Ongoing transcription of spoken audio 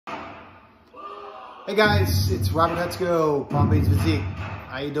Hey guys, it's Robert Hutsko, Palm Beach Physique.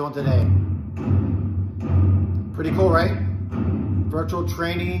 How you doing today? Pretty cool, right? Virtual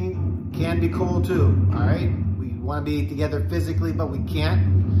training can be cool too, all right? We want to be together physically, but we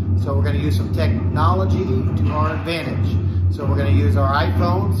can't. So we're going to use some technology to our advantage. So we're going to use our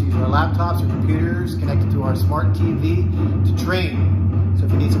iPhones, use our laptops or computers connected to our smart TV to train. So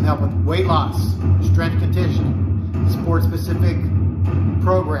if you need some help with weight loss, strength conditioning, sport-specific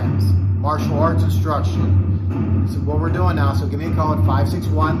programs, martial arts instruction. This is what we're doing now, so give me a call at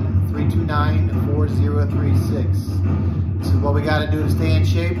 561-329-4036. This is what we got to do to stay in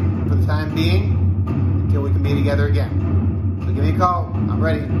shape for the time being until we can be together again. So give me a call. I'm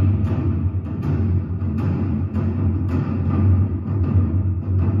ready.